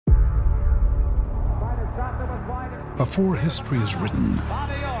Before history is written,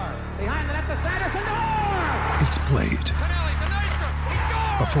 it's played.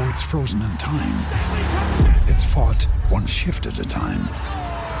 Before it's frozen in time, it's fought one shift at a time.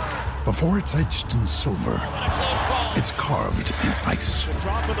 Before it's etched in silver, it's carved in ice.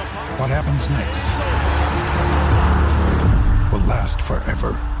 What happens next will last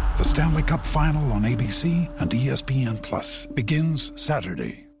forever. The Stanley Cup Final on ABC and ESPN Plus begins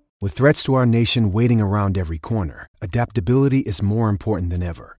Saturday. With threats to our nation waiting around every corner, adaptability is more important than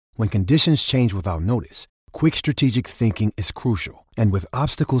ever. When conditions change without notice, quick strategic thinking is crucial. And with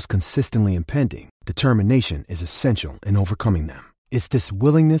obstacles consistently impending, determination is essential in overcoming them. It's this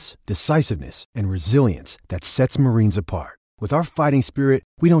willingness, decisiveness, and resilience that sets Marines apart. With our fighting spirit,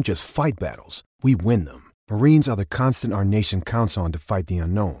 we don't just fight battles, we win them. Marines are the constant our nation counts on to fight the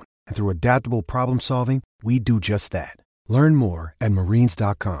unknown. And through adaptable problem solving, we do just that. Learn more at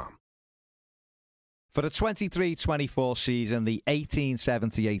marines.com. For the 23-24 season, the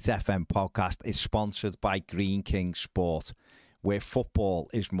 1878 FM podcast is sponsored by Green King Sport, where football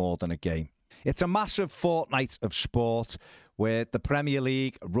is more than a game. It's a massive fortnight of sport where the Premier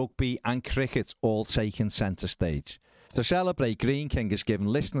League, rugby and cricket all taking centre stage. To celebrate, Green King has given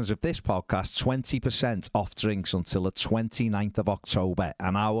listeners of this podcast 20% off drinks until the 29th of October,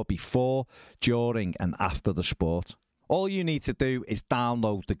 an hour before, during and after the sport. All you need to do is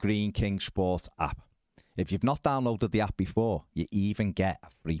download the Green King Sport app. If you've not downloaded the app before, you even get a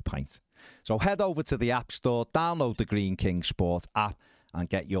free pint. So head over to the App Store, download the Green King Sport app and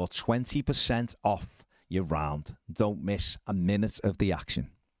get your 20% off your round. Don't miss a minute of the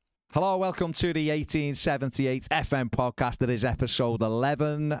action. Hello, welcome to the 1878 FM podcast. It is episode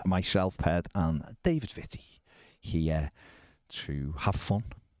 11. Myself, Ped, and David Vitti here to have fun.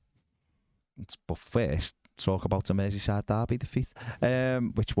 But first, talk about the Merseyside derby defeat,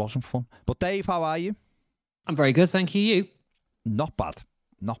 which wasn't fun. But Dave, how are you? I'm very good, thank you. You? Not bad.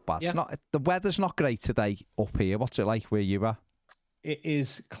 Not bad. Yeah. The weather's not great today up here. What's it like where you are? It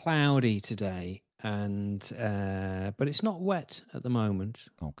is cloudy today, and but it's not wet at the moment.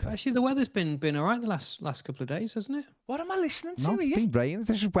 Okay. Actually, the weather's been all right the last couple of days, hasn't it? What am I listening to No, here? it's been raining.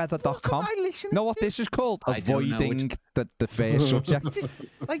 This is weather.com. What am I listening Know what to? this is called? I don't know. Avoiding the first subject. This is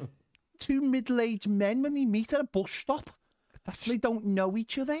like two middle-aged men when they meet at a bus stop. They don't know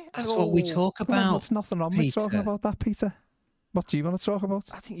each other. That's what we talk Come on, about. there's nothing wrong with talking Peter. about that, Peter. What do you want to talk about?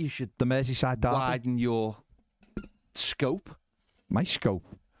 I think you should The Merseyside derby. widen your scope. My scope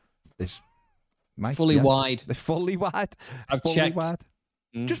is Fully wide. They're fully wide. I've fully checked. wide.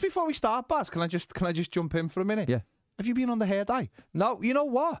 Just before we start, Baz, can I just jump in for a minute? Yeah. Have you been on the hair dye? No, you know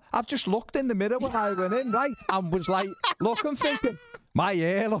what? I've just looked in the mirror when I went in, right, and was like, looking, thinking, my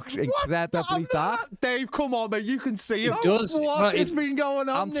hair looks incredibly dark. Dave, come on, mate. You can see it. It does. What Well, has been going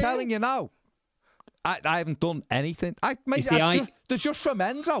on I'm there? telling you now, I haven't done anything. There's just for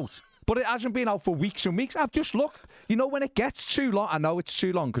men's out, but it hasn't been out for weeks and weeks. I've just looked. You know, when it gets too long, I know it's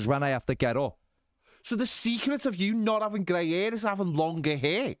too long because when I have to get up. So the secret of you not having grey hair is having longer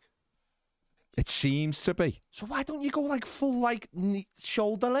hair. It seems to be. So why don't you go like full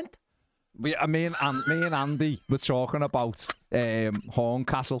shoulder length? Me and Andy were talking about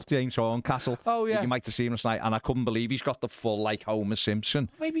Horncastle, James Horncastle. Oh, yeah. You might have seen him last night, and I couldn't believe he's got the full like Homer Simpson.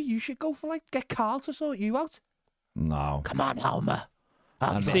 Maybe you should go for get Carl to sort you out. No. Come on, Homer.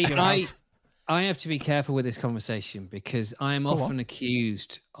 See, I have to be careful with this conversation because I am often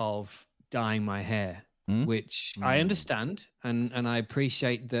accused of dyeing my hair, which I understand and I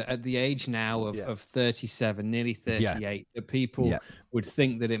appreciate that at the age now of 37, nearly 38, that people would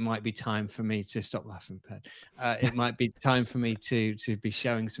think that it might be time for me to stop laughing, Ped. It might be time for me to be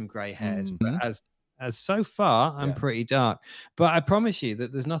showing some grey hairs, but as so far I'm pretty dark. But I promise you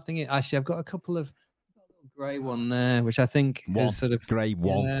that there's nothing. Actually, I've got a couple of grey one there, which I think is sort of grey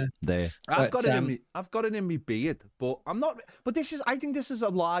one there. I've got it in my beard, but I'm not. But I think this is a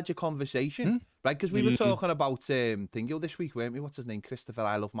larger conversation, right? Because we were talking about Thingo this week, weren't we? What's his name? Christopher.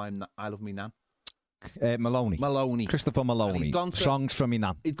 I love me nan. Maloney. Christopher Maloney. Songs from me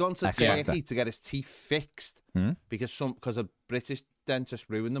nan. He'd gone to Turkey to get his teeth fixed because a British dentist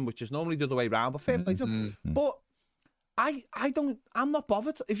ruined them, which is normally the other way around. But fair play to him. But I'm not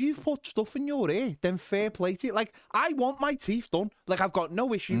bothered. If you've put stuff in your ear, then fair play to you. Like, I want my teeth done. Like, I've got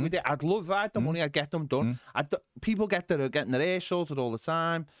no issue with it. I'd love if I had the money, I'd get them done. People getting their hair sorted all the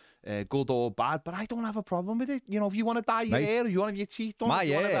time, good or bad, but I don't have a problem with it. You know, if you want to dye your hair, or you want to have your teeth done, if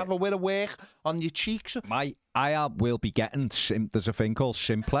you want to have a bit of work on your cheeks. I will be getting, there's a thing called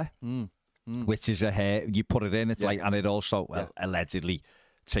Simpler, which is a hair, you put it in, it's like, and it also allegedly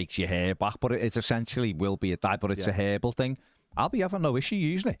takes your hair back, but it essentially will be a dye, but it's a herbal thing. I'll be having no issue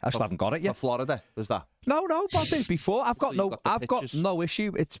usually. I still haven't got it yet. For Florida, was that? No, but before I've got pictures. no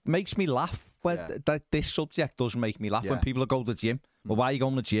issue. It makes me laugh when this subject does make me laugh when people go to the gym. Well, why are you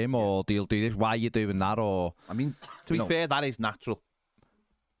going to the gym? Or do you do this? Why are you doing that? Or I mean, to be fair, that is natural.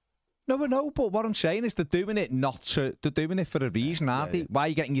 No, but what I'm saying is they're doing it they're doing it for a reason, aren't they? Why are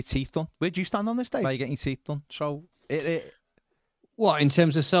you getting your teeth done? Where do you stand on this, Dave? Why are you getting your teeth done? So What, in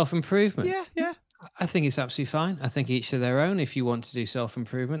terms of self-improvement? Yeah. I think it's absolutely fine. I think each to their own. If you want to do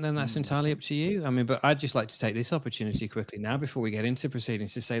self-improvement, then that's entirely up to you. I mean, but I'd just like to take this opportunity quickly now before we get into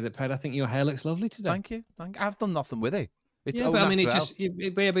proceedings to say that, Ped, I think your hair looks lovely today. Thank you. I've done nothing with it. It's but I mean, it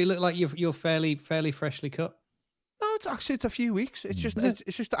look like you're fairly freshly cut. No, it's a few weeks. It's just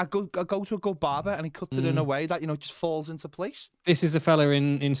I go to a good barber and he cuts it in a way that just falls into place. This is the fella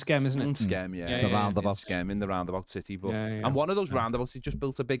in Skem, isn't it? In Skem, the roundabout. Skem in the roundabout city, but and one of those roundabouts he just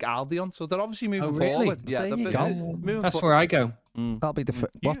built a big Aldi on, so they're obviously moving forward. Yeah, there you go. That's where I go. That'll be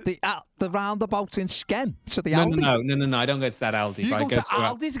the roundabout in Skem to the Aldi? No. I don't go to that Aldi. You go to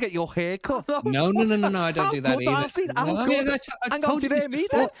Aldi to get your hair cut? No, I don't do that either.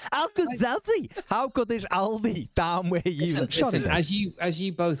 How good is Aldi down where you? Listen, as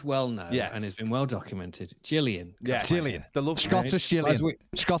you both well know, and it's been well documented, Gillian. Gillian, the love Scottish Gillian,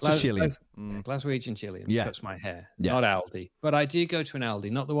 Glaswegian Gillian cuts my hair, not Aldi. But I do go to an Aldi,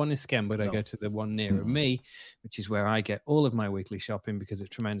 not the one in Skem, but I go to the one nearer me, which is where I get all of my weekly shopping because it's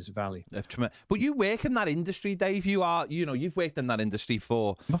tremendous value. But you work in that industry, Dave. You've worked in that industry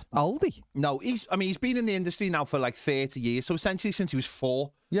for Aldi. No, he's been in the industry now for like 30 years. So essentially since he was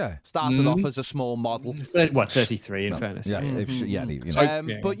 4. Yeah. Started off as a small model. 33 in fairness.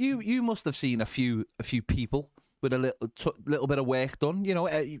 But you must have seen a few people with a little bit of work done.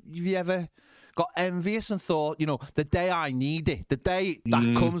 Have you ever got envious and thought, the day I need it, the day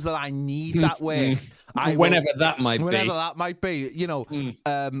that comes that I need that work, whenever that might be,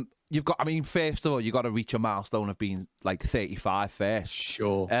 you've got, first of all, you've got to reach a milestone of being like 35 first.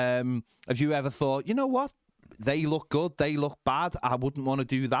 Sure. Have you ever thought, you know what? They look good, they look bad, I wouldn't want to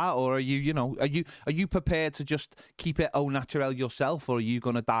do that? Or are you prepared to just keep it au naturel yourself, or are you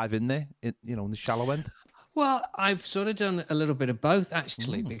going to dive in there, in the shallow end? Well, I've sort of done a little bit of both,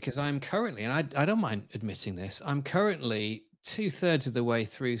 actually, because I'm currently, and I don't mind admitting this, I'm currently 2/3 of the way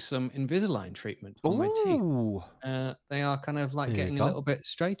through some Invisalign treatment on my teeth. They are kind of like getting a little bit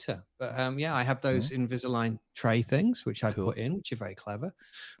straighter. But I have those Invisalign tray things, which I put in, which are very clever,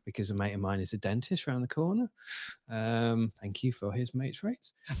 because a mate of mine is a dentist around the corner. Thank you for his mate's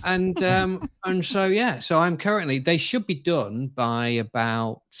rates. And so I'm currently, they should be done by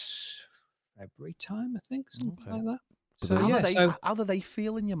about February time, I think, something like that. So how do they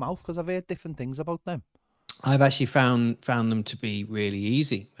feel in your mouth? Because I've heard different things about them. I've actually found them to be really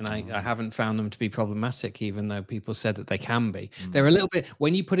easy, and I haven't found them to be problematic, even though people said that they can be. They're a little bit,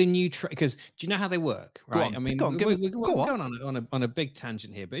 when you put in new because do you know how they work, right? We're going on a big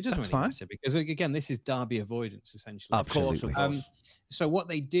tangent here, but it doesn't really matter because again, this is Derby avoidance essentially. Absolutely. Of course. So what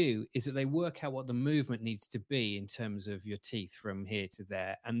they do is that they work out what the movement needs to be in terms of your teeth from here to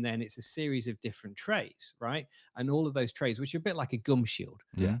there, and then it's a series of different trays, right? And all of those trays, which are a bit like a gum shield,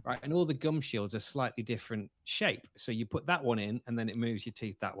 right? And all the gum shields are slightly different shape. So you put that one in, and then it moves your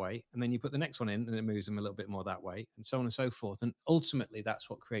teeth that way, and then you put the next one in, and it moves them a little bit more that way, and so on and so forth. And ultimately, that's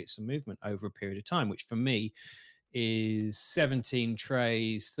what creates some movement over a period of time, which for me is 17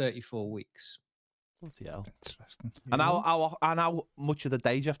 trays, 34 weeks. Bloody hell. Interesting. And how much of the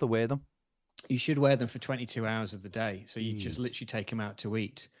day do you have to wear them? You should wear them for 22 hours of the day. So you just literally take them out to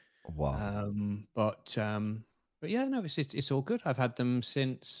eat. Wow. But yeah, no, it's all good. I've had them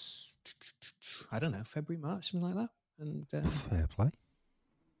since, I don't know, February, March, something like that. And fair play.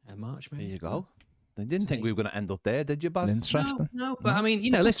 March, maybe. There you go. I didn't think we were going to end up there, did you, Baz? Interesting. No, but I mean,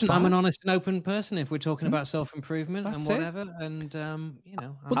 listen, I'm an honest and open person if we're talking about self-improvement and whatever. And, I'm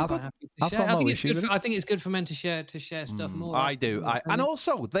happy to share. I think it's good for men to share stuff more. I do. And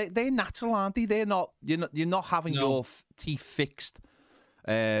also, they're natural, aren't they? They're not, you're not having your teeth fixed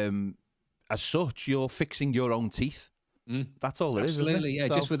as such. You're fixing your own teeth. That's all it is, isn't it? Yeah,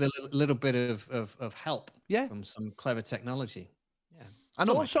 just with a little bit of help from some clever technology. And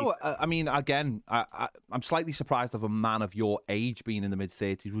also, again, I'm slightly surprised of a man of your age being in the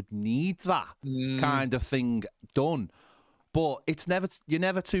mid-30s would need that kind of thing done. But it's you're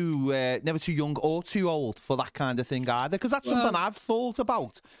never too young or too old for that kind of thing either. Because that's something I've thought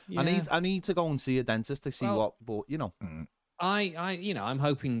about. Yeah. I need to go and see a dentist to see what, but I'm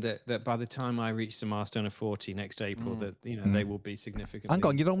hoping that by the time I reach the milestone of 40 next April, that they will be significant. Hang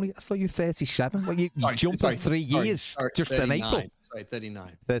on, I thought you're 37. Well, you jumped up 3 years just 39. in April. Sorry,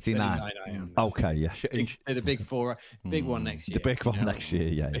 39. 39. I am. Okay, yeah. The big four, big one next year. The big one next year,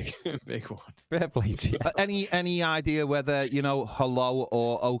 yeah. Big one. Fair play to you. Any idea whether Hello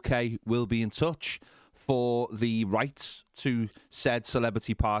or OK will be in touch for the rights to said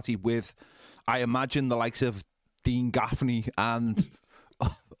celebrity party with, I imagine, the likes of Dean Gaffney and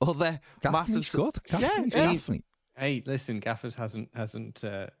other massive. Good. Gaffney. Hey, listen, Gaffers hasn't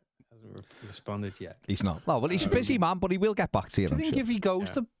responded yet. He's not. Well, he's a busy man, but he will get back to you. Do you think if he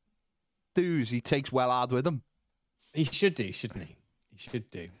goes to dues, he takes Wellard with him? He should do, shouldn't he? He should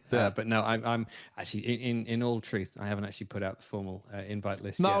do. Yeah. But no, I'm actually, in all truth, I haven't actually put out the formal invite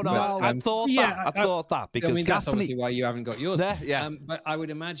list No, yet. I thought that because that's Gaffney. obviously why you haven't got yours. Yeah. But I would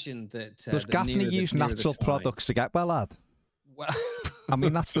imagine that. Does Gaffney use natural products to get Wellard? Well, I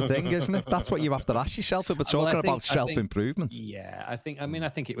mean, that's the thing, isn't it? That's what you have to ask yourself if we're talking about self-improvement. I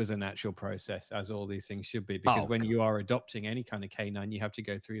think it was a natural process, as all these things should be, because when you are adopting any kind of canine, you have to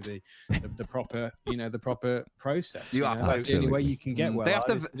go through the proper, the proper process. You have to. That's the only way you can get well. They have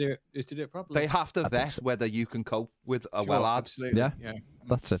to is to do it properly. They have to vet whether you can cope with a Wellard. Absolutely. Yeah.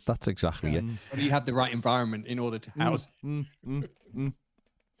 That's it. That's exactly it. But you have the right environment in order to house. You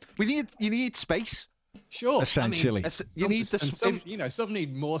need space. Sure, essentially, you need some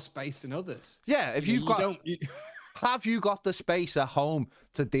need more space than others. Yeah, if you've got, have you got the space at home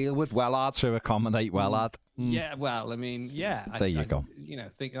to deal with Wellard, to accommodate Wellard? Yeah, well, I mean, yeah. There you go.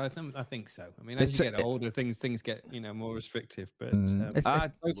 I think so. I mean, as you get older, things get more restrictive. But it's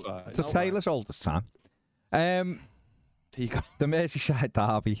a tailor's oldest time. The Merseyside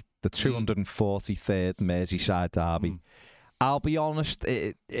derby, the 243rd Merseyside derby. I'll be honest,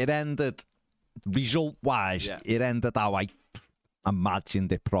 it ended. Result-wise, it ended how I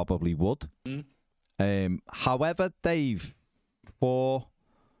imagined it probably would. However, Dave, for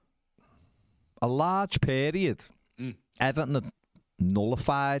a large period, Everton had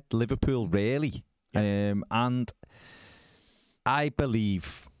nullified Liverpool, really. And I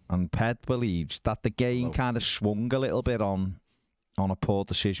believe, and Ped believes, that the game kind of swung a little bit on a poor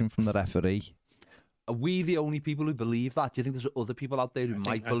decision from the referee. Are we the only people who believe that? Do you think there's other people out there who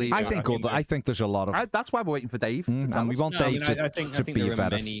might believe that? I think there's a lot of... that's why we're waiting for Dave. And we want Dave to be a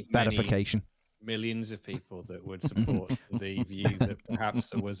verification. Millions of people that would support the view that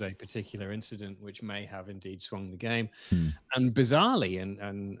perhaps there was a particular incident which may have indeed swung the game. And bizarrely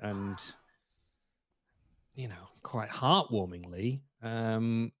and quite heartwarmingly,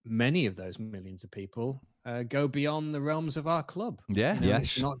 many of those millions of people go beyond the realms of our club.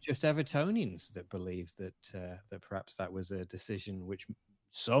 It's not just Evertonians that believe that perhaps that was a decision which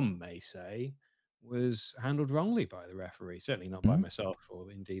some may say was handled wrongly by the referee. Certainly not by myself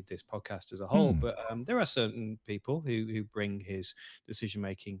or indeed this podcast as a whole. But there are certain people who bring his decision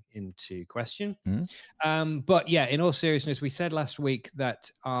making into question. But yeah, in all seriousness, we said last week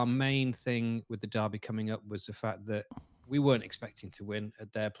that our main thing with the derby coming up was the fact that we weren't expecting to win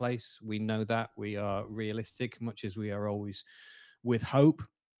at their place. We know that. We are realistic, much as we are always with hope.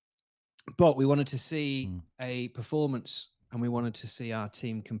 But we wanted to see a performance and we wanted to see our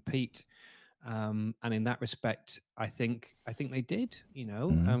team compete. And in that respect, I think they did.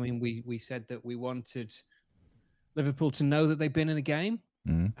 I mean, we said that we wanted Liverpool to know that they've been in a game.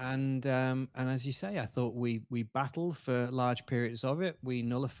 And as you say, I thought we battled for large periods of it. We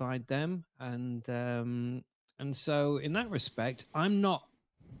nullified them. And so in that respect, I'm not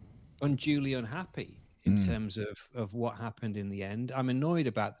unduly unhappy in terms of what happened in the end. I'm annoyed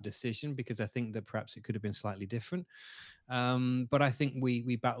about the decision because I think that perhaps it could have been slightly different. But I think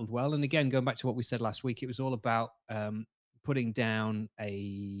we battled well. And again, going back to what we said last week, it was all about putting down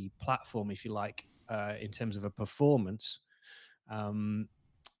a platform, if you like, in terms of a performance,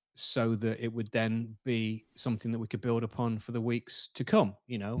 so that it would then be something that we could build upon for the weeks to come.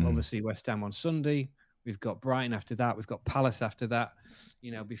 Obviously West Ham on Sunday. We've got Brighton after that. We've got Palace after that,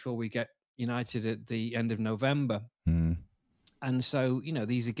 before we get United at the end of November. And so,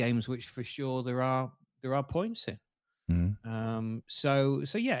 these are games which for sure there are points in. So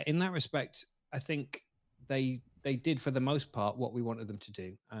yeah, in that respect, I think they did for the most part what we wanted them to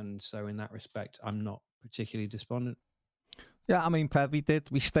do. And so in that respect, I'm not particularly despondent. Yeah, I mean, Pep,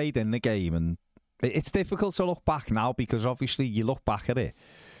 we stayed in the game, and it's difficult to look back now because obviously you look back at it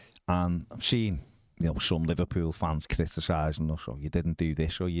and I've seen some Liverpool fans criticising us, or you didn't do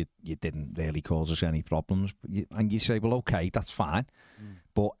this, or you didn't really cause us any problems. And you say, well, okay, that's fine.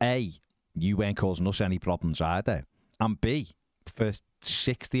 But A, you weren't causing us any problems either. And B, for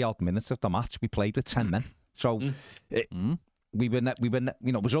 60-odd minutes of the match, we played with 10 men. So we were,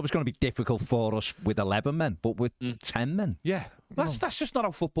 you know, it was always going to be difficult for us with 11 men, but with 10 men. Yeah. That's just not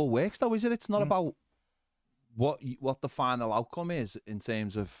how football works, though, is it? It's not about what the final outcome is in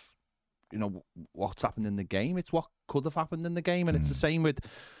terms of, you know, what's happened in the game. It's what could have happened in the game. And it's the same with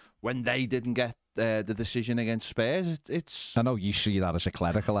when they didn't get the decision against Spurs. It's I know you see that as a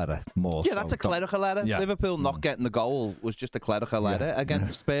clerical error more. Yeah, that's a clerical error. Yeah. Liverpool not getting the goal was just a clerical error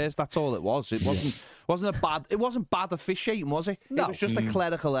against Spurs. That's all it was. It wasn't bad officiating, was it? No. It was just a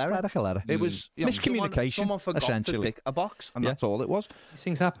clerical error. Clerical error. It was miscommunication. Someone forgot essentially to tick a box, and that's all it was. These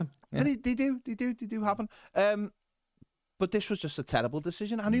things happen. Yeah. And they do happen. But this was just a terrible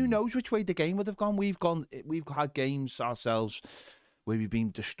decision, and who knows which way the game would have gone. We've had games ourselves where we've been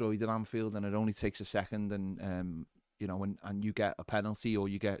destroyed at Anfield, and it only takes a second, and you know, and you get a penalty, or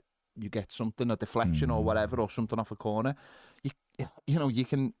you get something, a deflection or whatever, or something off a corner. You know, you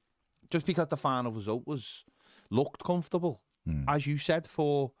can, just because the final result looked comfortable, as you said,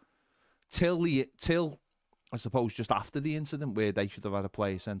 till I suppose just after the incident where they should have had a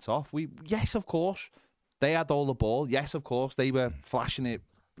player sent off. Yes, of course, they had all the ball. Yes, of course, they were flashing it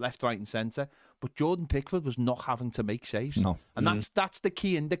left, right and centre. But Jordan Pickford was not having to make saves. No. And that's the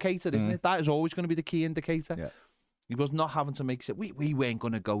key indicator, isn't it? That is always going to be the key indicator. Yeah. He was not having to make saves. We weren't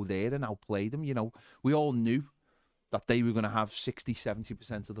going to go there and outplay them. You know, we all knew that they were going to have 60,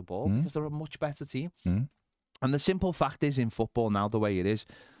 70% of the ball because they're a much better team. And the simple fact is, in football now, the way it is,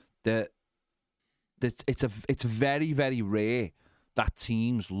 that it's very, very rare that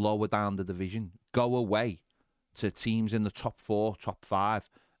teams lower down the division go away to teams in the top 4, top 5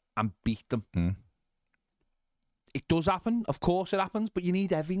 and beat them. It does happen, of course it happens, but you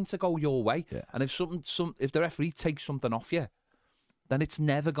need everything to go your way. Yeah. And if if the referee takes something off you, then it's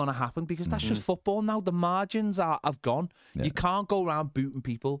never going to happen, because that's just football now. The margins have gone. Yeah. You can't go around booting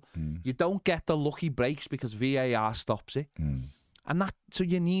people. You don't get the lucky breaks because VAR stops it. And so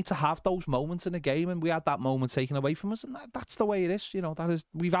you need to have those moments in a game, and we had that moment taken away from us, and that's the way it is. You know,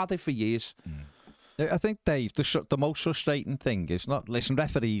 we've had it for years. I think, Dave, the most frustrating thing is not. Listen,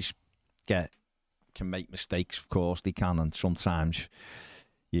 referees can make mistakes, of course they can, and sometimes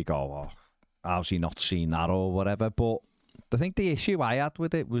you go, "Oh, how's he not seen that?" or whatever. But I think the issue I had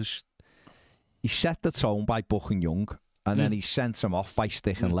with it was he set the tone by booking Young, and then he sent him off by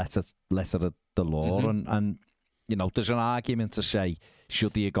sticking letter of the law, and. You know, there's an argument to say,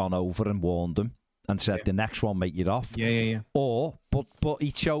 should he have gone over and warned them and said, the next one, mate, you're off? Yeah. Or, but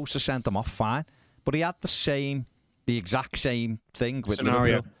he chose to send them off, fine. But he had the exact same thing with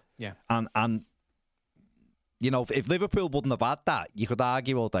scenario. Liverpool. Yeah. And you know, if Liverpool wouldn't have had that, you could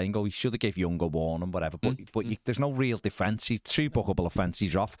argue all day and go, he should have gave Young a warning, whatever. But there's no real defence. He's 2 bookable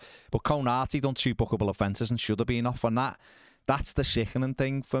offences off. But Konate done 2 bookable offences and should have been off. And that's the sickening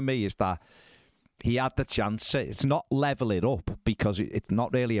thing for me, is that he had the chance. It's not level it up, because it's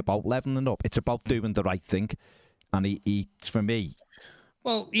not really about levelling up. It's about doing the right thing. And he for me.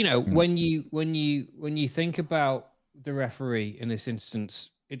 Well, you know, when you think about the referee in this instance,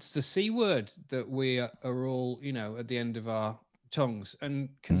 it's the C word that we are all, you know, at the end of our tongues. And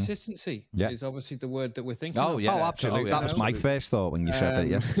consistency is obviously the word that we're thinking of. Yeah. Oh, absolutely. That was my first thought when you said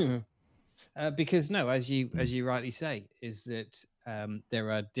it, because, no, as you rightly say, is that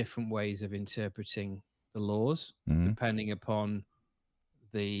there are different ways of interpreting the laws depending upon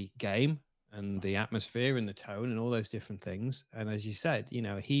the game and the atmosphere and the tone and all those different things. And as you said, you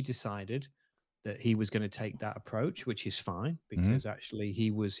know, he decided that he was going to take that approach, which is fine, because actually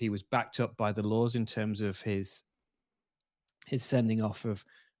he was backed up by the laws in terms of his sending off of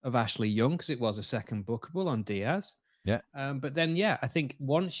Ashley Young, because it was a second bookable on Diaz. Yeah. But then, I think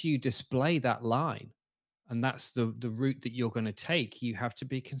once you display that line, and that's the route that you're going to take, you have to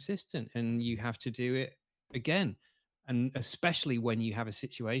be consistent, and you have to do it again. And especially when you have a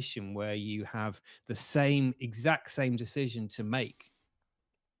situation where you have the exact same decision to make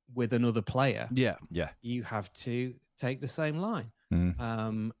with another player. Yeah. You have to take the same line.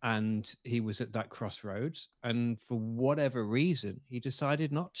 And he was at that crossroads, and for whatever reason, he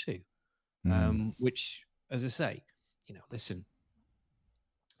decided not to. Which, as I say, you know, listen,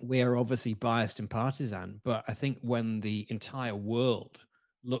 we are obviously biased and partisan, but I think when the entire world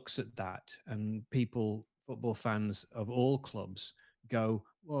looks at that, and football fans of all clubs go,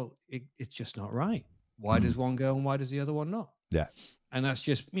 well, it's just not right. Why does one go and why does the other one not? Yeah. And that's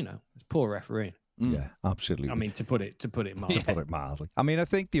just, you know, it's poor refereeing. Yeah, absolutely. I mean, to put it mildly. To put it mildly. I mean, I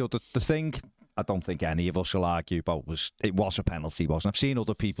think the thing I don't think any of us will argue about was it was a penalty, wasn't it? I've seen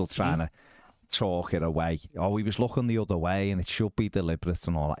other people trying to talk it away. Oh, he was looking the other way, and it should be deliberate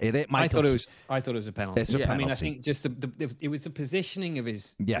and all that. I thought it was a penalty. It's a penalty. I mean, I think just it was the positioning of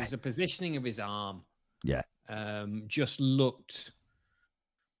his. Yeah. It was the positioning of his arm. Yeah. just looked.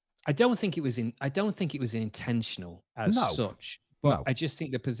 I don't think it was intentional as such, but I just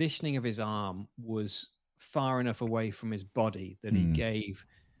think the positioning of his arm was far enough away from his body that he gave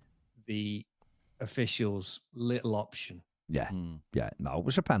the officials little option. Yeah, no, it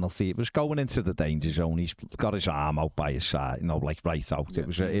was a penalty. It was going into the danger zone. He's got his arm out by his side, like right out.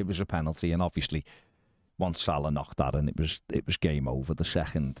 Yeah. It was a penalty, and obviously, once Salah knocked that in, it was game over. The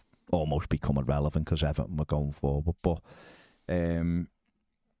second almost become irrelevant because Everton were going forward. But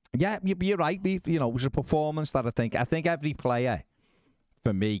yeah, you're right. It was a performance that I think every player,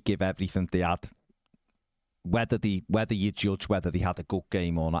 for me, give everything they had. Whether you judge whether they had a good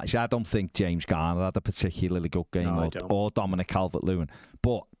game or not. I don't think James Garner had a particularly good game or Dominic Calvert-Lewin,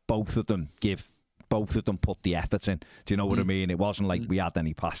 but both of them put the effort in. Do you know what I mean? It wasn't like we had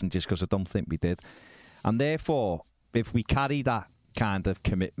any passengers, because I don't think we did. And therefore, if we carry that kind of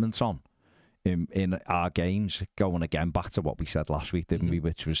commitment on in our games, going again back to what we said last week, didn't we,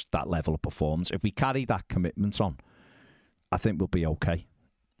 which was that level of performance, if we carry that commitment on, I think we'll be okay.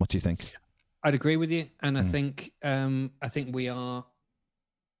 What do you think? I'd agree with you, and I think we are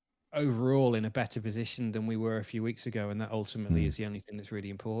overall in a better position than we were a few weeks ago, and that ultimately is the only thing that's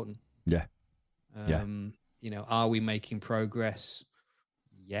really important. Yeah. Are we making progress?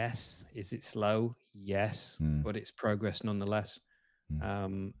 Yes. Is it slow? Yes, but it's progress nonetheless.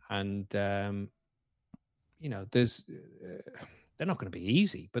 There's they're not going to be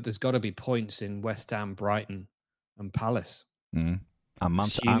easy, but there's got to be points in West Ham, Brighton, and Palace. And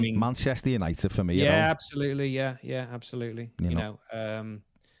Manchester United for me. Yeah, absolutely. Yeah, absolutely.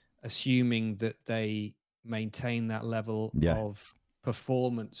 Assuming that they maintain that level of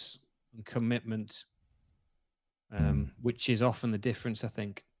performance and commitment, which is often the difference, I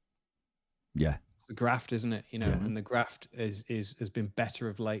think. Yeah. It's the graft, isn't it? And the graft has been better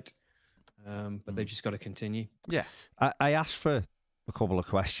of late, but they've just got to continue. Yeah. I asked for a couple of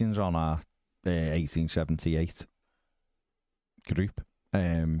questions on our 1878 group.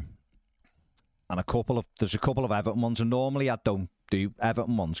 And there's a couple of Everton ones, and normally I don't do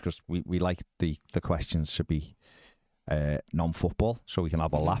Everton ones because we like the questions to be non-football, so we can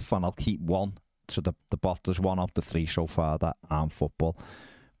have a laugh, and I'll keep one to the bot. There's one out the three so far that aren't football,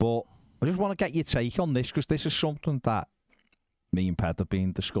 but I just want to get your take on this, because this is something that me and Ped have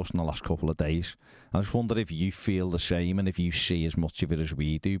been discussing the last couple of days. I just wonder if you feel the same and if you see as much of it as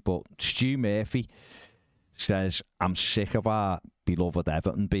we do. But Stu Murphy says, I'm sick of our beloved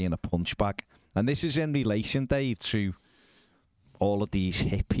Everton being a punchbag. And this is in relation, Dave, to all of these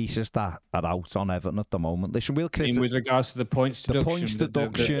hit pieces that are out on Everton at the moment. Listen, we'll with regards to the points deduction. The points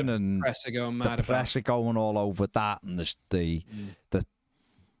deduction and the press are going mad the press are going all over that, and the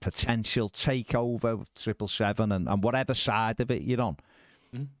potential takeover 777 and whatever side of it you're on.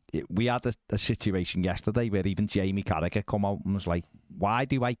 We had a situation yesterday where even Jamie Carragher come out and was like, why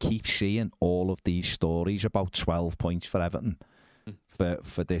do I keep seeing all of these stories about 12 points for Everton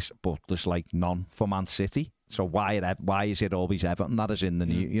for this, but there's like none for Man City? So why is it always Everton that is in the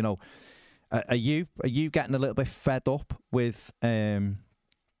new? Are you getting a little bit fed up with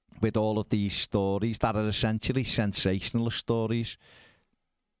all of these stories that are essentially sensationalist stories?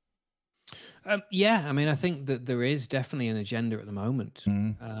 Yeah, I mean, I think that there is definitely an agenda at the moment.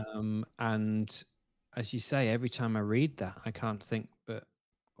 And as you say, every time I read that, I can't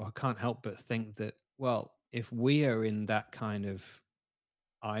help but think that, well, if we are in that kind of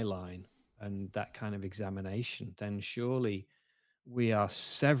eye line and that kind of examination, then surely we are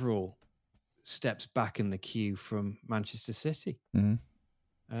several steps back in the queue from Manchester City. And,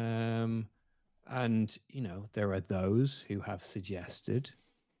 there are those who have suggested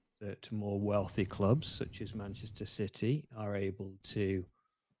that more wealthy clubs, such as Manchester City, are able to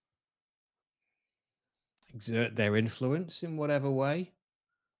exert their influence in whatever way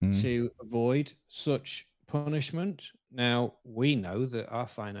to avoid such punishment. Now, we know that our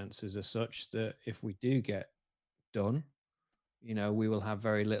finances are such that if we do get done, we will have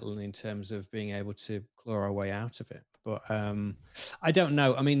very little in terms of being able to claw our way out of it. But I don't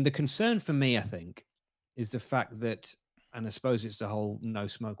know. I mean, the concern for me, I think, is the fact that, and I suppose it's the whole no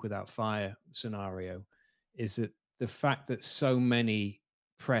smoke without fire scenario, is that the fact that so many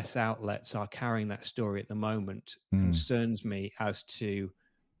press outlets are carrying that story at the moment concerns me as to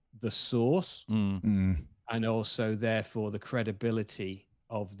the source and also, therefore, the credibility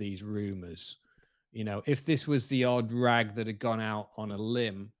of these rumors. If this was the odd rag that had gone out on a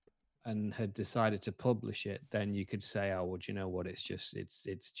limb and had decided to publish it, then you could say, oh, well, do you know what? It's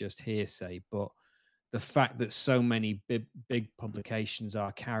just hearsay. But the fact that so many big publications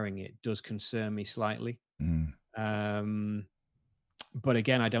are carrying it does concern me slightly. But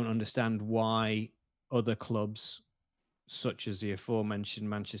again, I don't understand why other clubs, such as the aforementioned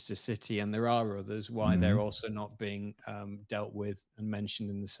Manchester City, and there are others, why they're also not being dealt with and mentioned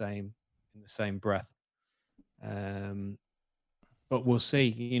in the same breath. But we'll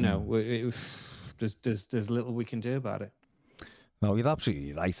see. There's little we can do about it. No, you're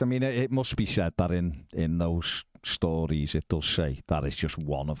absolutely right. I mean, it must be said that in those stories, it does say that it's just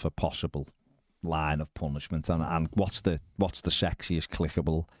one of a possible line of punishment. And what's the sexiest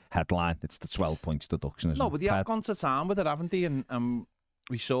clickable headline? It's the 12 points deduction, isn't it? No, but they have gone to town with it, haven't they? And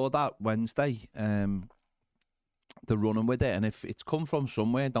we saw that Wednesday. They're running with it, and if it's come from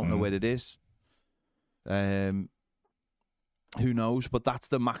somewhere, don't know where it is. Who knows? But that's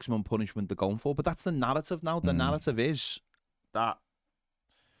the maximum punishment they're going for. But that's the narrative now. The narrative is that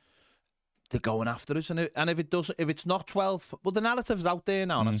they're going after us, and if it's not 12, well, the narrative's out there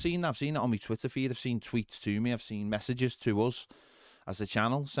now, and I've seen it on my Twitter feed. I've seen tweets to me. I've seen messages to us as a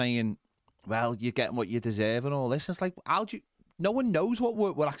channel saying, "Well, you're getting what you deserve," and all this. And it's like, no one knows what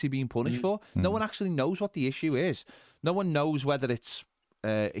we're actually being punished for. No one actually knows what the issue is. No one knows whether it's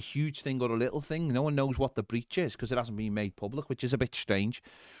a huge thing or a little thing. No one knows what the breach is because it hasn't been made public, which is a bit strange.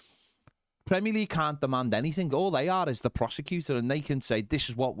 Premier League can't demand anything. All they are is the prosecutor, and they can say this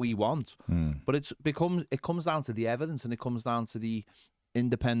is what we want. But it comes down to the evidence, and it comes down to the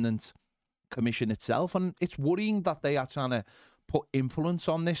independent commission itself. And it's worrying that they are trying to put influence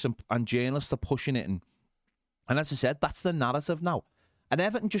on this, and journalists are pushing it. And as I said, that's the narrative now. And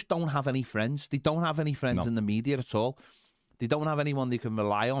Everton just don't have any friends. They don't have any friends in the media at all. They don't have anyone they can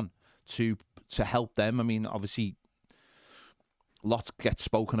rely on to help them. I mean, obviously, lots gets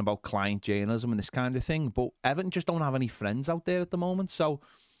spoken about client journalism and this kind of thing, but Everton just don't have any friends out there at the moment. So,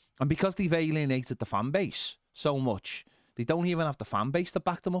 and because they've alienated the fan base so much, they don't even have the fan base to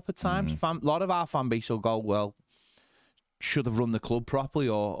back them up at times. A lot of our fan base will go, well, should have run the club properly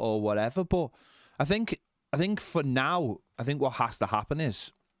or whatever. But I think for now, I think what has to happen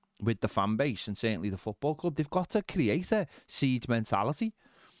is, with the fan base and certainly the football club, they've got to create a siege mentality.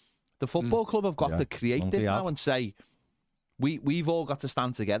 The football club have got to create this now and say, we've all got to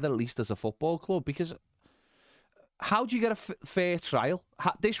stand together, at least as a football club, because how do you get a fair trial?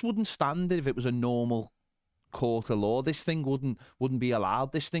 This wouldn't stand if it was a normal court of law. This thing wouldn't be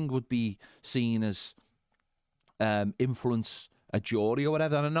allowed. This thing would be seen as influence a jury or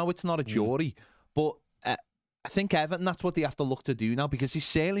whatever. And I know it's not a jury, but I think Everton, that's what they have to look to do now, because he's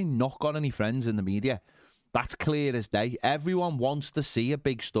certainly not got any friends in the media. That's clear as day. Everyone wants to see a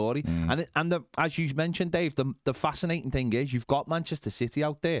big story. And as you mentioned, Dave, the fascinating thing is you've got Manchester City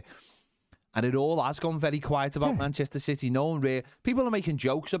out there, and it all has gone very quiet about Manchester City. No one people are making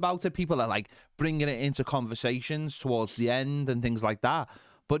jokes about it. People are like bringing it into conversations towards the end and things like that.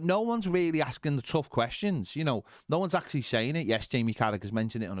 But no one's really asking the tough questions. No one's actually saying it. Yes, Jamie Carragher's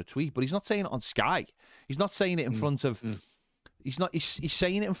mentioned it on a tweet, but he's not saying it on Sky. He's not saying it in front of... He's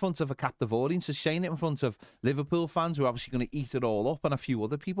saying it in front of a captive audience. He's saying it in front of Liverpool fans who are obviously going to eat it all up, and a few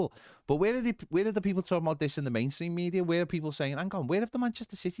other people. But where are the people talking about this in the mainstream media? Where are people saying, hang on, where have the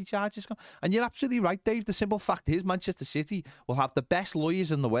Manchester City charges gone? And you're absolutely right, Dave. The simple fact is Manchester City will have the best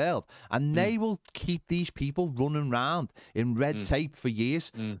lawyers in the world, and they will keep these people running around in red tape for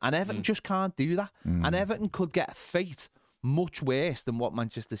years. And Everton just can't do that. And Everton could get a fate much worse than what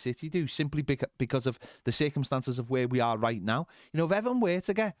Manchester City do, simply because of the circumstances of where we are right now. If Everton were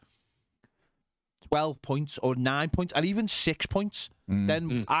to get 12 points or 9 points or even 6 points,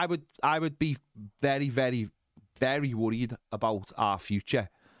 then I would be very, very, very worried about our future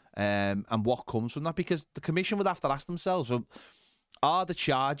and what comes from that, because the Commission would have to ask themselves, are the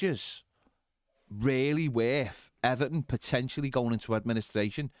charges really worth Everton potentially going into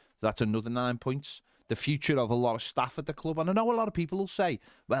administration? That's another 9 points. The future of a lot of staff at the club. And I know a lot of people will say,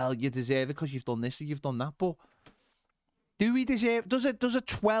 well, you deserve it because you've done this or you've done that. But do we deserve... Does a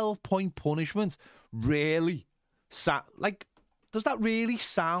 12-point punishment really... does that really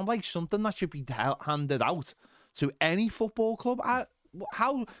sound like something that should be handed out to any football club?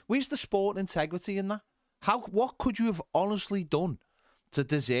 Where's the sport integrity in that? What could you have honestly done to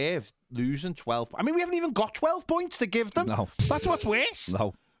deserve losing 12... I mean, we haven't even got 12 points to give them. No. That's what's worse.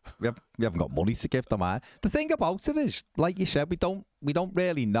 No. We haven't got money to give them. The thing about it is, like you said, we don't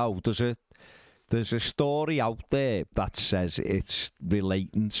really know. There's a story out there that says it's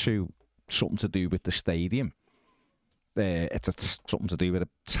relating to something to do with the stadium. It's something to do with a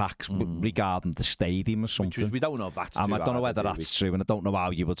tax regarding the stadium or something. We don't know if that's true. I don't know whether that's true, and I don't know how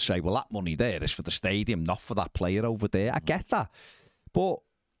you would say, well, that money there is for the stadium, not for that player over there. I get that. But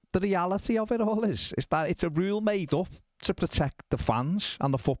the reality of it all is that it's a rule made up to protect the fans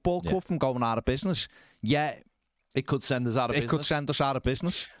and the football club from going out of business. Yet It could send us out of business. It could send us out of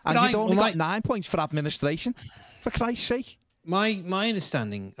business. And you'd only got 9 points for administration, for Christ's sake. My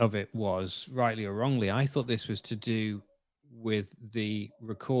understanding of it was, rightly or wrongly, I thought this was to do with the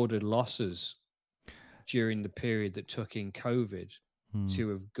recorded losses during the period that took in COVID to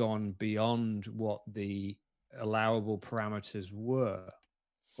have gone beyond what the allowable parameters were.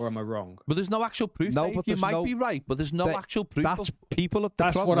 Or am I wrong? But there's no actual proof. No, Dave. but You might be right, but there's no actual proof. That's people of the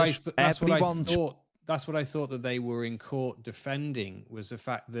That's what I everyone's... thought. That's what I thought that they were in court defending, was the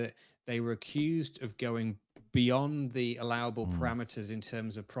fact that they were accused of going beyond the allowable parameters in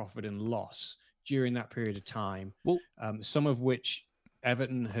terms of profit and loss during that period of time. Well, some of which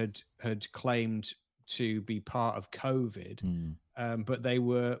Everton had claimed to be part of COVID, but they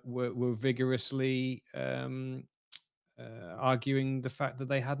were vigorously arguing the fact that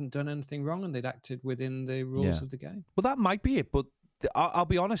they hadn't done anything wrong and they'd acted within the rules of the game. Well, that might be it, but I'll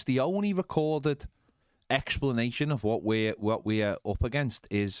be honest, the only recorded explanation of what we're up against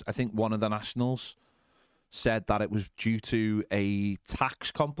is, I think one of the nationals said that it was due to a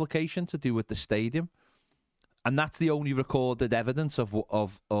tax complication to do with the stadium, and that's the only recorded evidence of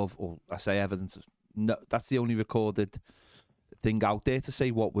I say evidence. No, that's the only recorded thing out there to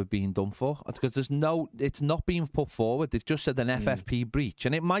say what we're being done for, because it's not being put forward. They've just said an FFP breach,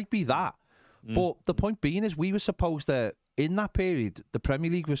 and it might be that. But the point being is, we were supposed to, in that period, the Premier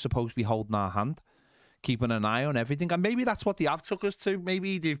League was supposed to be holding our hand, keeping an eye on everything, and maybe that's what the ad took us to.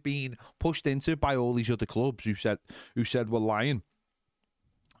 Maybe they've been pushed into by all these other clubs who said we're lying,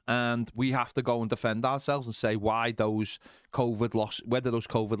 and we have to go and defend ourselves and say why those COVID whether those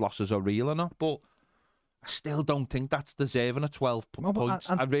COVID losses are real or not. But I still don't think that's deserving of 12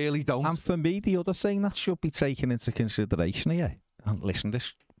 points. I really don't. And for me, the other thing that should be taken into consideration here, and listen,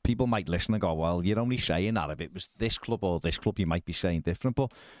 people might listen and go, well, you're only saying that if it was this club or this club, you might be saying different.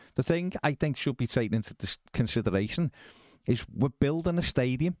 But the thing I think should be taken into consideration is we're building a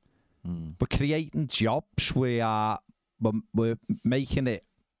stadium. We're creating jobs. We're making it,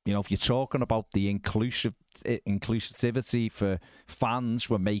 if you're talking about the inclusivity for fans,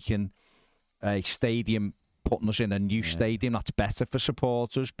 we're making a stadium, putting us in a new stadium that's better for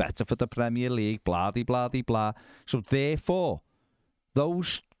supporters, better for the Premier League, blah, de, blah, de, blah. So therefore,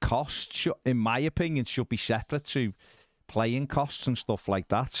 those costs, in my opinion, should be separate to playing costs and stuff like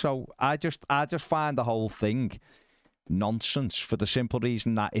that. So I just find the whole thing nonsense, for the simple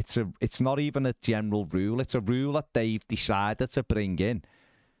reason that it's not even a general rule. It's a rule that they've decided to bring in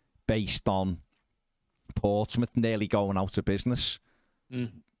based on Portsmouth nearly going out of business.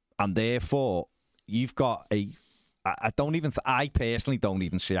 And therefore, you've got I personally don't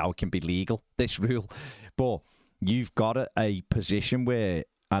even see how it can be legal, this rule. But you've got a position where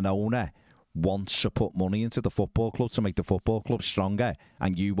an owner wants to put money into the football club to make the football club stronger,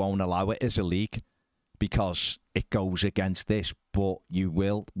 and you won't allow it as a league because it goes against this. But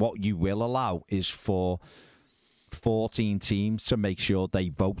what you will allow is for 14 teams to make sure they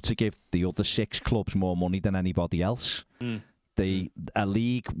vote to give the other 6 clubs more money than anybody else. A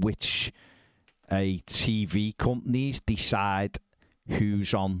league which TV companies decide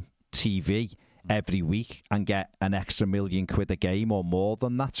who's on TV every week and get an extra £1 million a game or more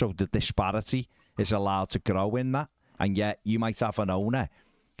than that. So the disparity is allowed to grow in that. And yet you might have an owner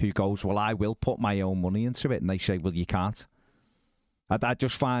who goes, well, I will put my own money into it. And they say, well, you can't. I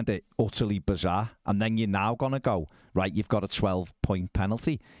just find it utterly bizarre. And then you're now going to go, right, you've got a 12-point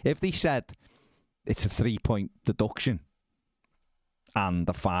penalty. If they said it's a 3-point deduction and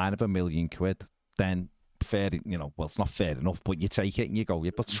a fine of £1 million, then fair, well, it's not fair enough, but you take it and you go,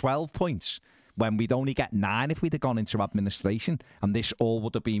 yeah, but 12 points when we'd only get 9 if we'd have gone into administration, and this all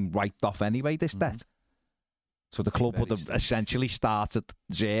would have been wiped off anyway, this debt. So the club would have essentially started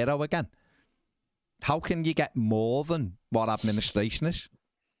 0 again. How can you get more than what administration is?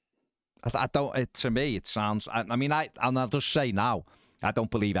 I don't. To me, it sounds. I'll just say now, I don't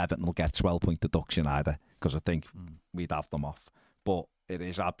believe Everton will get 12-point deduction either, because I think we'd have them off. But it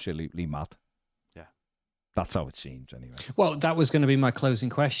is absolutely mad. Yeah, that's how it seems anyway. Well, that was going to be my closing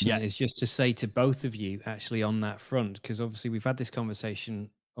question. Is just to say to both of you, actually, on that front, because obviously we've had this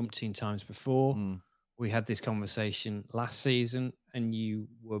conversation umpteen times before. We had this conversation last season, and you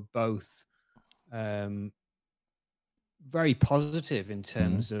were both very positive in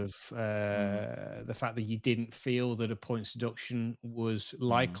terms of the fact that you didn't feel that a points deduction was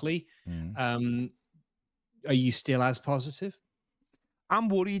likely. Are you still as positive? I'm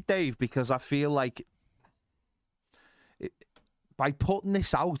worried, Dave, because I feel like by putting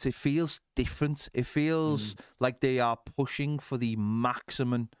this out, it feels different. It feels like they are pushing for the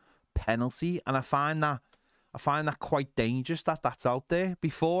maximum penalty, and I find that quite dangerous that that's out there.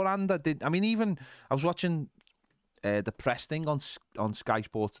 Beforehand, I was watching the press thing on Sky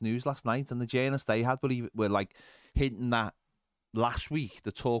Sports News last night, and the journalists they had were like hinting that last week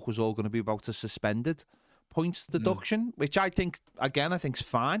the talk was all going to be about a suspended points deduction, which I think is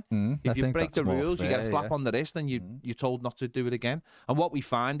fine. If you break the rules, fair, you get a slap on the wrist, and you're told not to do it again. And what we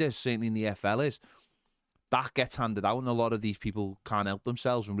find is, certainly in the FL, is that gets handed out, and a lot of these people can't help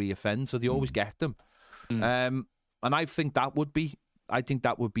themselves and reoffend, so they always get them. And I think that would be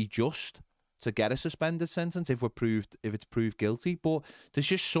just to get a suspended sentence if it's proved guilty. But there's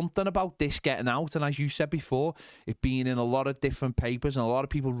just something about this getting out, and as you said before, it being in a lot of different papers and a lot of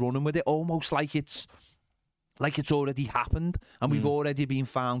people running with it, almost like it's already happened and we've already been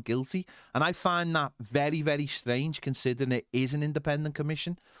found guilty. And I find that very, very strange, considering it is an independent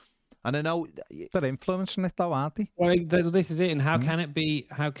commission. And I know they're influencing it, though, aren't they? Well, this is it. And how can it be?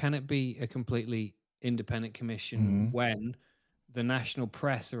 How can it be a completely independent commission when the national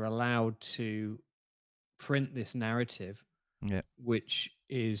press are allowed to print this narrative, which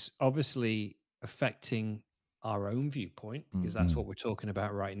is obviously affecting our own viewpoint, because that's what we're talking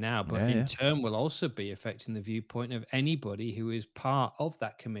about right now, but in turn will also be affecting the viewpoint of anybody who is part of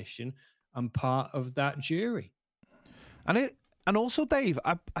that commission and part of that jury. And also, Dave,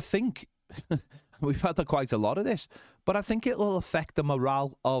 I think we've had quite a lot of this, but I think it will affect the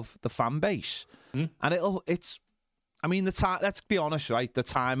morale of the fan base, and let's be honest, right? The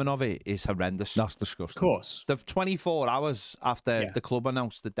timing of it is horrendous. That's disgusting. Of course. The 24 hours after the club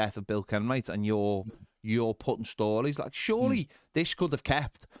announced the death of Bill Kenwright, and you're putting stories like, surely this could have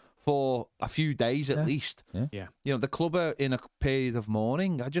kept for a few days at least. Yeah. You know, the club are in a period of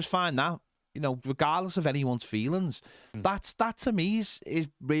mourning. I just find that, regardless of anyone's feelings, that to me is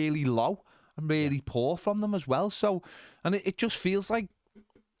really low and really poor from them as well. So, and it just feels like,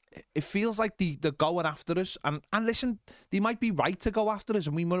 they're going after us. And listen, they might be right to go after us.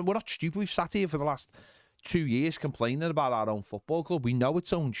 I mean, we're not stupid. We've sat here for the last 2 years complaining about our own football club. We know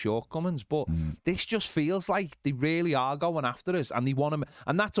its own shortcomings, but this just feels like they really are going after us, and they want to.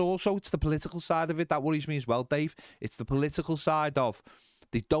 And that's also, it's the political side of it that worries me as well, Dave. It's the political side of,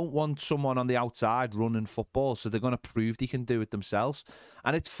 they don't want someone on the outside running football, so they're going to prove they can do it themselves.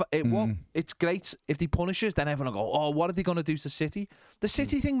 And it's great if they punish us, then everyone will go, oh, what are they going to do to City? The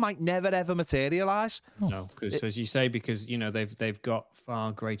City thing might never ever materialise. No, because as you say, because they've got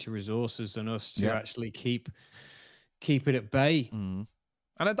far greater resources than us to actually keep it at bay.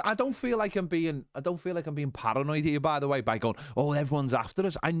 And I don't feel like I'm being paranoid here, by the way, by going, oh, everyone's after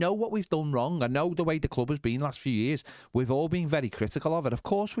us. I know what we've done wrong. I know the way the club has been the last few years. We've all been very critical of it. Of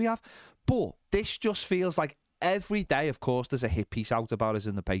course we have. But this just feels like every day, of course, there's a hit piece out about us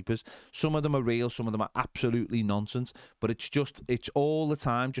in the papers. Some of them are real. Some of them are absolutely nonsense. But it's all the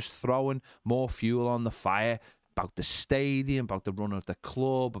time just throwing more fuel on the fire about the stadium, about the run of the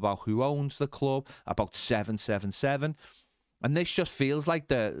club, about who owns the club, about 777. And this just feels like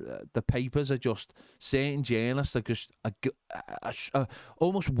the papers are just, certain journalists are just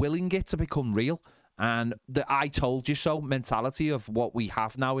almost willing it to become real. And the I told you so mentality of what we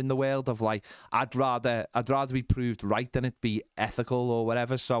have now in the world of like, I'd rather be proved right than it be ethical or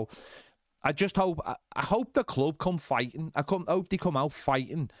whatever. So I hope the club come fighting. I hope they come out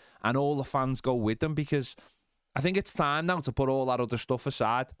fighting and all the fans go with them, because I think it's time now to put all that other stuff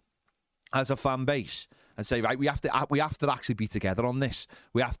aside as a fan base and say, right, we have to actually be together on this.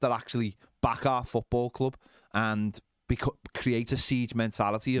 We have to actually back our football club and create a siege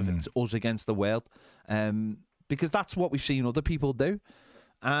mentality of it's us against the world, because that's what we've seen other people do.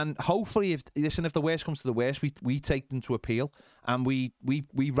 And hopefully, if the worst comes to the worst, we take them to appeal and we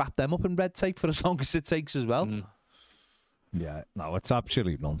wrap them up in red tape for as long as it takes as well. Yeah, no, it's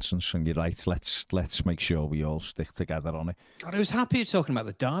absolute nonsense, and you're right. Let's make sure we all stick together on it. God, I was happy you're talking about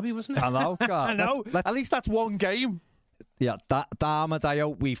the derby, wasn't it? I know, God. I know. At least that's one game. Yeah, Darmad, I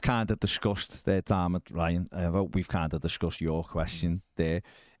hope we've kind of discussed there, Darmad, Ryan. I hope we've kind of discussed your question there.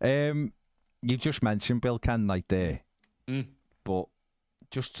 You just mentioned Bill Kenwright there, but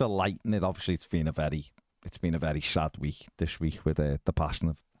just to lighten it, obviously it's been a very sad week this week with the passing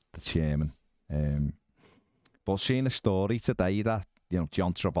of the chairman. But seeing a story today that,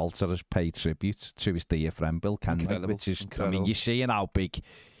 John Travolta has paid tribute to his dear friend Bill Kenwright, which is incredible. I mean, you're seeing how big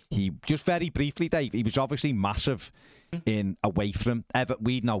he, just very briefly, Dave, he was obviously massive in away from Everton.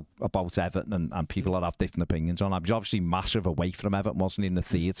 We know about Everton and people that have different opinions on that. He was obviously massive away from Everton, wasn't he, in the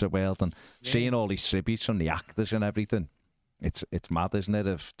theatre world, and seeing all these tributes from the actors and everything. It's mad, isn't it,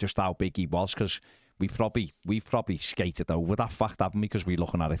 of just how big he was, because we've probably skated over that fact, haven't we, because we're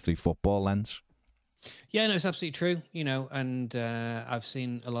looking at it through football lens. Yeah, no, it's absolutely true. And I've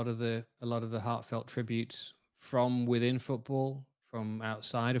seen a lot of the heartfelt tributes from within football, from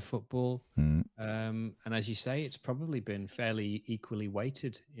outside of football. And as you say, it's probably been fairly equally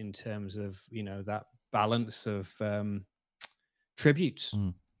weighted in terms of, that balance of tributes,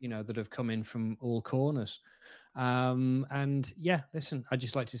 that have come in from all corners. And yeah, listen, I'd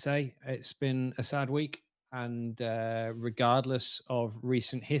just like to say it's been a sad week, and regardless of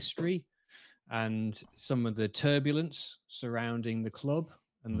recent history and some of the turbulence surrounding the club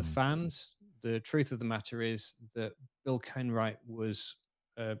and the fans, the truth of the matter is that Bill Kenwright was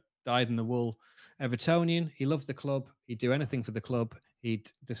dyed-in-the-wool Evertonian. He loved the club. He'd do anything for the club.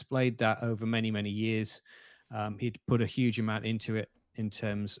 He'd displayed that over many, many years. He'd put a huge amount into it in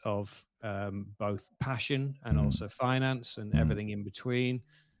terms of both passion and also finance and everything in between.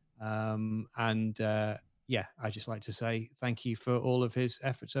 Yeah, I just like to say thank you for all of his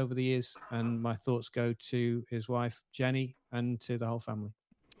efforts over the years. And my thoughts go to his wife, Jenny, and to the whole family.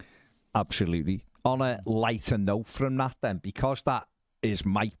 Absolutely. On a lighter note from that then, because that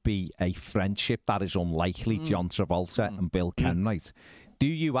might be a friendship that is unlikely, John Travolta and Bill Kenwright. Do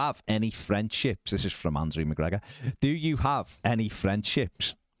you have any friendships? This is from Andrew McGregor. Do you have any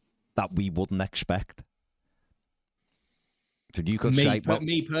friendships that we wouldn't expect? So you could say, well,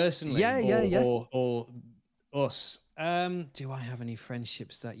 me personally, or us. Do I have any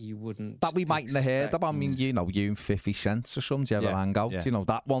friendships that you wouldn't that we mightn't have heard of? I mean, you and 50 Cent or something, you ever hang out? Yeah.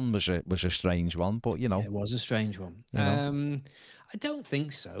 That one was a strange one, but it was a strange one. I don't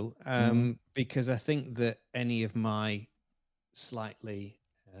think so, because I think that any of my slightly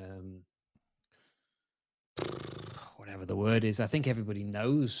whatever the word is, I think everybody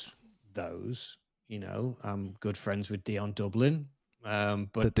knows those. I'm good friends with Dion Dublin.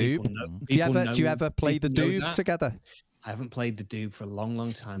 But the Doob. Do you ever play the Doob together? I haven't played the Doob for a long,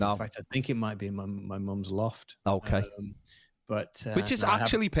 long time. No. In fact, I think it might be in my mum's loft. Okay. Which is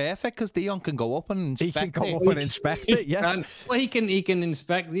actually perfect, because Dion can go up and inspect it. Yeah. Well, he can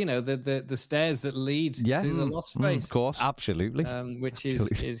inspect, the stairs that lead to the loft space. Of course, absolutely. Which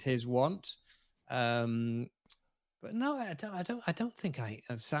is his want. But no, I don't think I.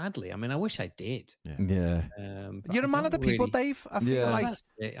 Sadly, I mean, I wish I did. Yeah. You're a man of the people, Dave. I feel like that's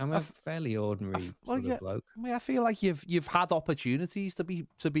it. I'm a fairly ordinary bloke. I mean, I feel like you've had opportunities to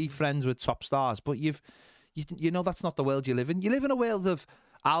be friends with top stars, but that's not the world you live in. You live in a world of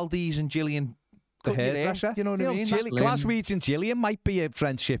Aldi's and Gillian, the hairdresser. You know what I mean? Glaswegian Gillian might be a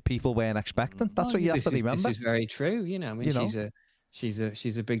friendship people weren't expecting. That's what you have to remember. This is very true. I mean,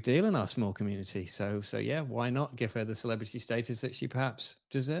 she's a big deal in our small community. So yeah, why not give her the celebrity status that she perhaps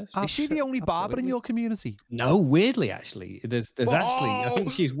deserves? Is she the only barber in your community? No, weirdly, actually, there's actually. I think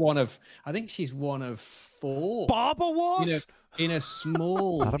she's one of 4 barber wars in a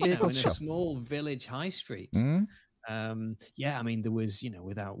small small village high street. Yeah, I mean, there was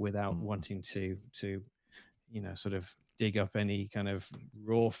without wanting to sort of dig up any kind of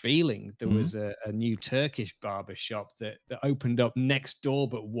raw feeling, there was a new Turkish barber shop that opened up next door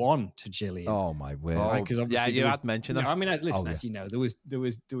but one to Gillian. Oh my word! You had mentioned that. I mean, listen, as you know, there was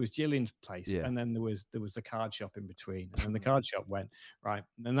Gillian's place, and then there was the card shop in between, and then the card shop went right,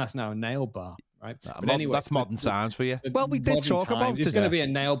 and that's now a nail bar. Right, but anyway, that's modern science for you. Well, we did talk about it. It's going to be a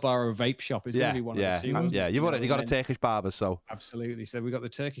nail bar or a vape shop. It's going to be one of the two. Yeah, you've got a Turkish barber, so absolutely. So we got the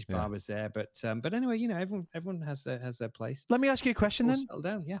Turkish barbers there, but anyway, everyone has their place. Let me ask you a question then. Settle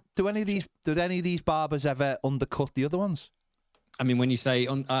down, yeah. Did any of these barbers ever undercut the other ones? I mean, when you say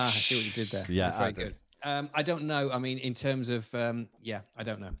I see what you did there. Yeah, very good. I don't know. I mean, in terms of I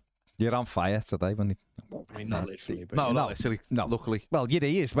don't know. You're on fire today, when I mean, not literally, but not literally. No, luckily. Well, your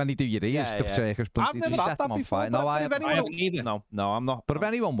ears, when you do your ears, I've never had that before. No, I haven't either. No, I'm not. But if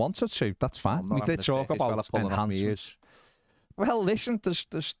anyone wants it to, that's fine. We did talk about enhancing. Well, listen,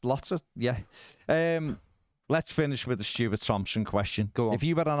 there's lots of let's finish with the Stuart Thompson question. Go on. If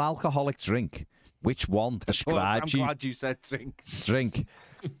you were an alcoholic drink, which one describes you? I'm glad you said drink. Drink.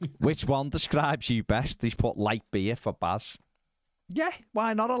 Which one describes you best? He's put light beer for Baz. Yeah,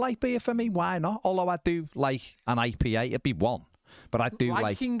 why not a light beer for me? Why not? Although I do like an IPA, it'd be one. But I do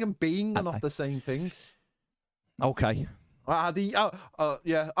liking and being are not the same things. Okay. I'm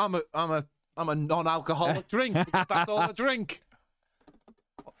a non-alcoholic drink. That's all I drink.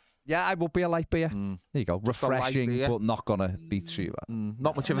 Yeah, I will be a light beer. There you go. Refreshing, but not gonna be too bad.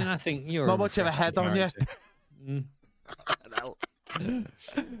 Not much of a. I think you're not much of a head on you. Go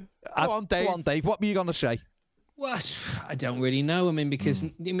on, Dave. What were you gonna say? Well, I don't really know. I mean, because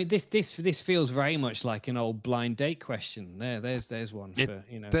this feels very much like an old blind date question. There's one for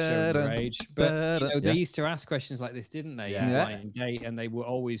showing your age. But they used to ask questions like this, didn't they? Yeah. Blind date, and they were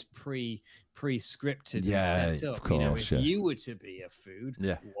always pre pre-scripted Yeah, and set up. of course, If you were to be a food,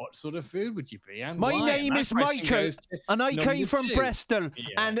 what sort of food would you be? And my why? name is Michael, and I came from Bristol.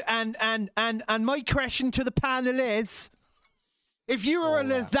 Yeah. And my question to the panel is, if you were a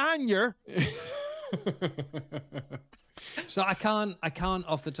lasagna. So I can't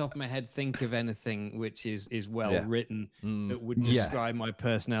off the top of my head think of anything which is well written that would describe my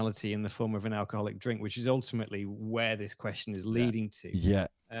personality in the form of an alcoholic drink, which is ultimately where this question is leading to. Yeah.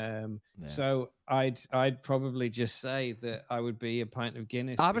 So I'd probably just say that I would be a pint of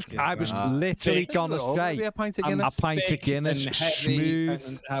Guinness. I was literally gonna say a pint of Guinness. A pint of Guinness, and heavy smooth,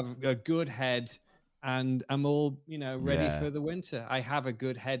 and have a good head. And I'm all, ready for the winter. I have a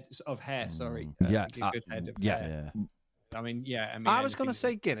good head of hair. Sorry, a good head of hair. I was going to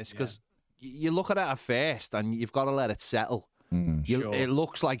say Guinness because you look at it at first and you've got to let it settle. It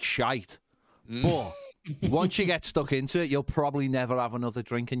looks like shite, but once you get stuck into it, you'll probably never have another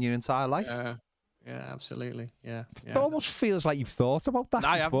drink in your entire life. Yeah, absolutely. Yeah. It almost feels like you've thought about that.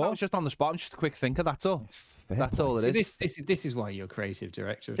 I was just on the spot. I'm just a quick thinker. That's all. That's all it is. This is why you're creative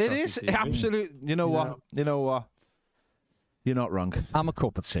director. Of it is absolute. You know what? You know what? You're not wrong. I'm a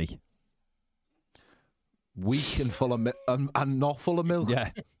cup of tea. Weak and full of and not full of milk.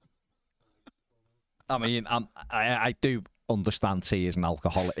 Yeah. I mean, I do understand tea isn't an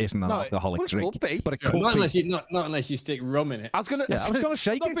alcoholic drink, but it could be. Not unless you stick rum in it. I was gonna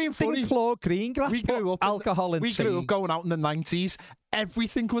say, not being funny. Claude Greengrass, we grew up alcohol and we grew up going out in the 90s.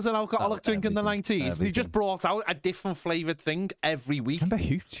 Everything was an alcoholic drink in the 90s. Everything. They just brought out a different flavoured thing every week. Remember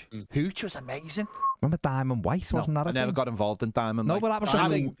Hooch? Hooch was amazing. Remember Diamond White? Wasn't that? I never got involved in Diamond. No, but that was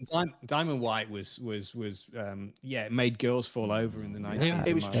Diamond White was it made girls fall over in the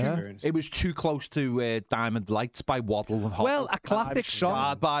 90s. It was too close to Diamond Lights by Waddle and Hoddle. Well, a classic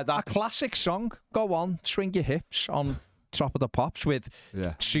song. A classic song. Go on, swing your hips on top of the pops with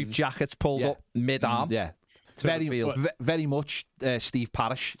suit jackets pulled up mid-arm. Very much Steve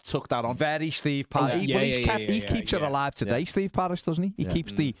Parish took that on. Very Steve Parish. He keeps it alive today, Steve Parish, doesn't he? He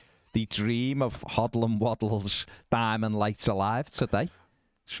keeps the dream of Hoddle and Waddle's Diamond Lights alive today.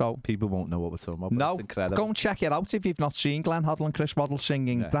 So people won't know what we're talking about. No, it's incredible. Go and check it out if you've not seen Glenn Hoddle and Chris Waddle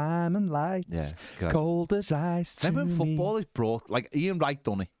singing Diamond Lights, cold as ice. Remember when football is brought, like Ian Wright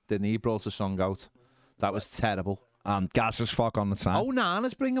done it, didn't he? He brought a song out. That was terrible. And Gaz's Fog on the time. Oh,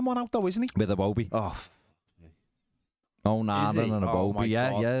 Nana's bringing one out though, isn't he? With a Wobie. Oh, Nana and a Wobie.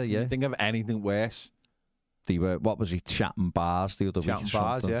 Yeah. Think of anything worse. They were, what was he, chatting bars the other week? Chatting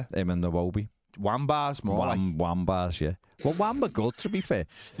bars, yeah. Him and the Wobie. Wambars more Wambars, yeah. Well, Wamba good, to be fair.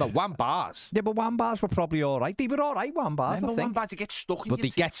 No, Wambars. Yeah, but Wambars were probably all right. They were all right, Wambars, I think. Wambars, they get stuck in but your they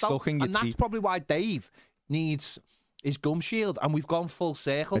get stuck in your teeth. teeth. And that's probably why Dave needs his gum shield, and we've gone full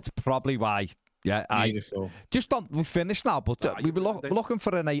circle. It's probably why. Yeah, beautiful. We finished now, but we were looking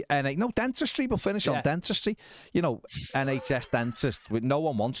for dentistry. We'll finish on dentistry. NHS dentists. No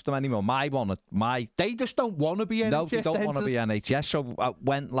one wants them anymore. They just don't want to be NHS. No, they don't dentists. want to be NHS. So I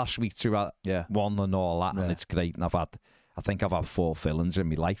went last week through one and all that, and it's great. And I think I've had 4 fillings in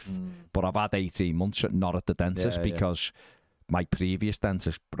my life, but I've had 18 months not at the dentist because my previous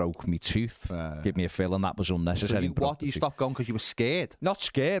dentist broke me tooth, gave me a filling that was unnecessary. So you stopped going because you were scared? Not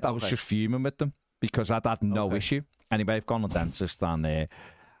scared. I was just fuming with them because I'd had no issue. Anyway, I've gone to dentist and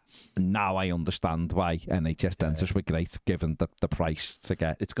now I understand why NHS dentists were great, given the price to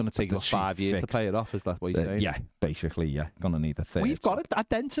get. It's going to take us 5 years to pay it off. Is that what you're saying? Yeah, basically, yeah. Going to need a third. We've got a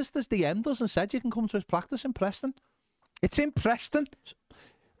dentist as DM'd us and said you can come to his practice in Preston. It's in Preston.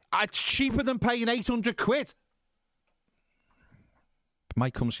 It's cheaper than paying 800 quid.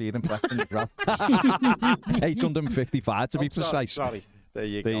 Might come see it in Preston as well. 855 to be precise. Sorry. There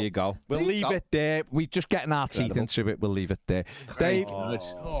you go. We'll leave it there. We're just getting our teeth into it. We'll leave it there. Dave,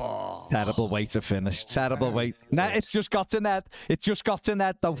 terrible way to finish. Terrible way. It's just got to net. It's just got to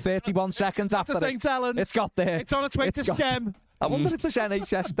net though. 31 seconds after it. It's got there. It's on its way to scam. I wonder if there's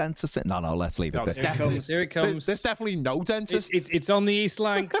NHS dentists. No, let's leave it there. Here it comes. There's definitely no dentist. It's on the East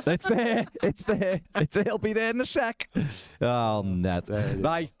Lancs. It's there. It'll be there in a sec. Oh, Ned.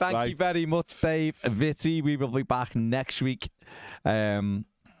 Right. Thank you very much, Dave. Vitty, we will be back next week.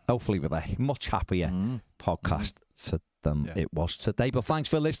 Hopefully with a much happier podcast than it was today. But thanks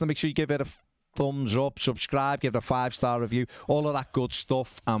for listening. Make sure you give it a thumbs up, subscribe, give it a 5-star review, all of that good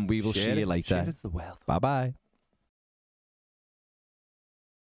stuff, and we will see you later. Share it to the world. Bye-bye.